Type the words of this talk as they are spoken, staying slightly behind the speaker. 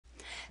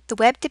The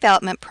Web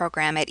Development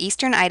Program at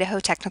Eastern Idaho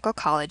Technical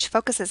College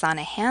focuses on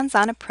a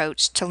hands-on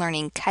approach to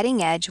learning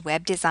cutting-edge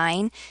web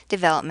design,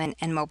 development,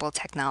 and mobile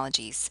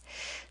technologies.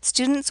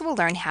 Students will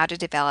learn how to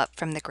develop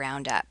from the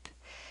ground up.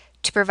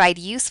 To provide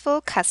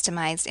useful,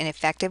 customized, and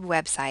effective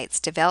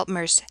websites,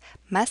 developers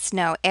must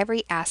know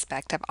every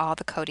aspect of all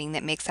the coding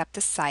that makes up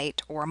the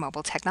site or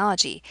mobile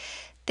technology.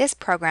 This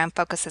program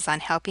focuses on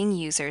helping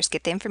users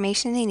get the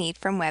information they need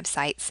from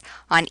websites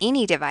on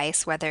any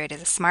device, whether it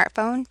is a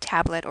smartphone,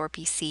 tablet, or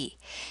PC,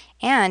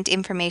 and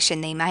information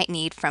they might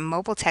need from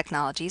mobile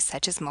technologies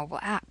such as mobile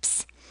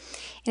apps.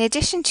 In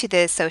addition to the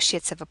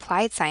Associates of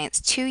Applied Science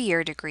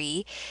 2-year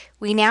degree,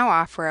 we now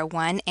offer a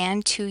 1-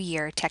 and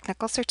 2-year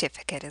technical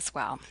certificate as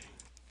well.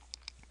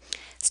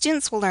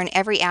 Students will learn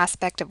every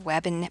aspect of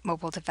web and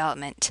mobile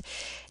development: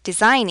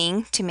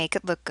 designing to make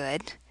it look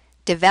good,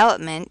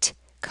 development,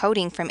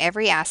 coding from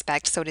every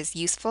aspect so it is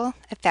useful,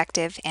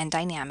 effective, and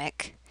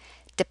dynamic,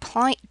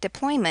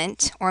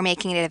 deployment, or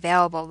making it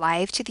available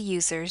live to the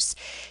users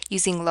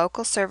using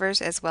local servers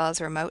as well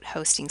as remote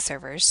hosting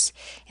servers.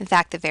 In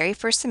fact, the very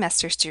first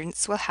semester,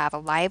 students will have a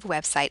live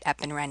website up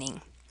and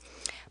running.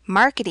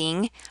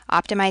 Marketing,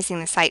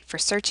 optimizing the site for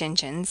search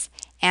engines,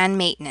 and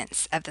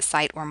maintenance of the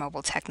site or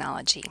mobile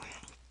technology.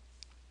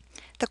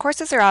 The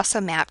courses are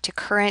also mapped to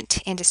current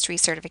industry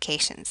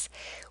certifications.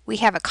 We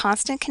have a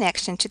constant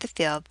connection to the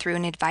field through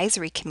an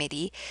advisory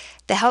committee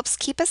that helps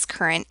keep us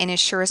current and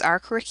ensures our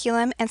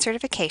curriculum and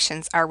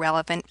certifications are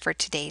relevant for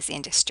today's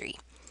industry.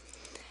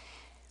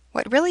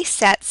 What really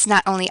sets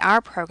not only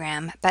our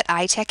program, but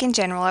iTech in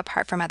general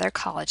apart from other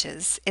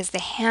colleges is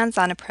the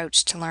hands-on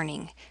approach to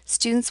learning.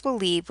 Students will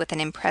leave with an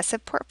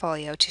impressive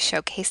portfolio to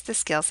showcase the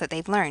skills that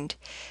they've learned.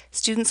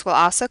 Students will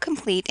also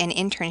complete an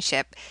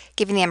internship,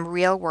 giving them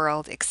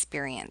real-world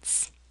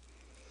experience.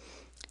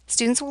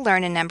 Students will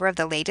learn a number of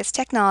the latest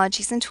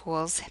technologies and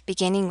tools,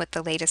 beginning with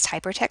the latest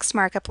hypertext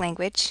markup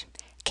language,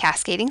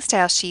 cascading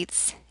style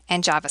sheets,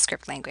 and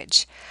JavaScript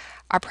language.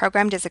 Our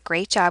program does a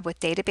great job with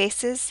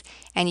databases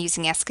and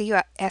using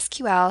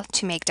SQL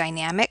to make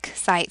dynamic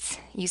sites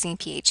using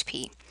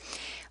PHP.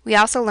 We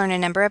also learn a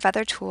number of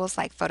other tools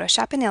like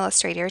Photoshop and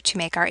Illustrator to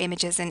make our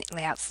images and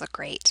layouts look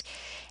great,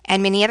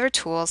 and many other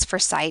tools for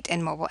site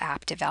and mobile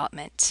app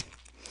development.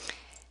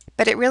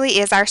 But it really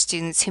is our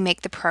students who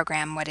make the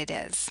program what it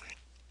is.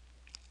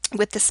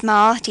 With the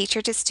small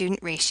teacher-to-student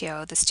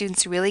ratio, the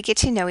students really get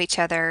to know each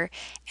other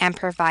and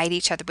provide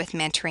each other with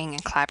mentoring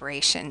and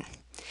collaboration.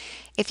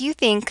 If you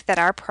think that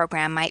our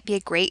program might be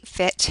a great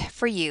fit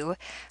for you,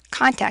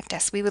 contact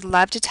us. We would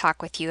love to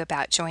talk with you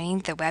about joining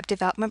the Web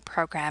Development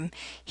Program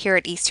here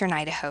at Eastern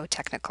Idaho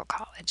Technical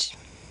College.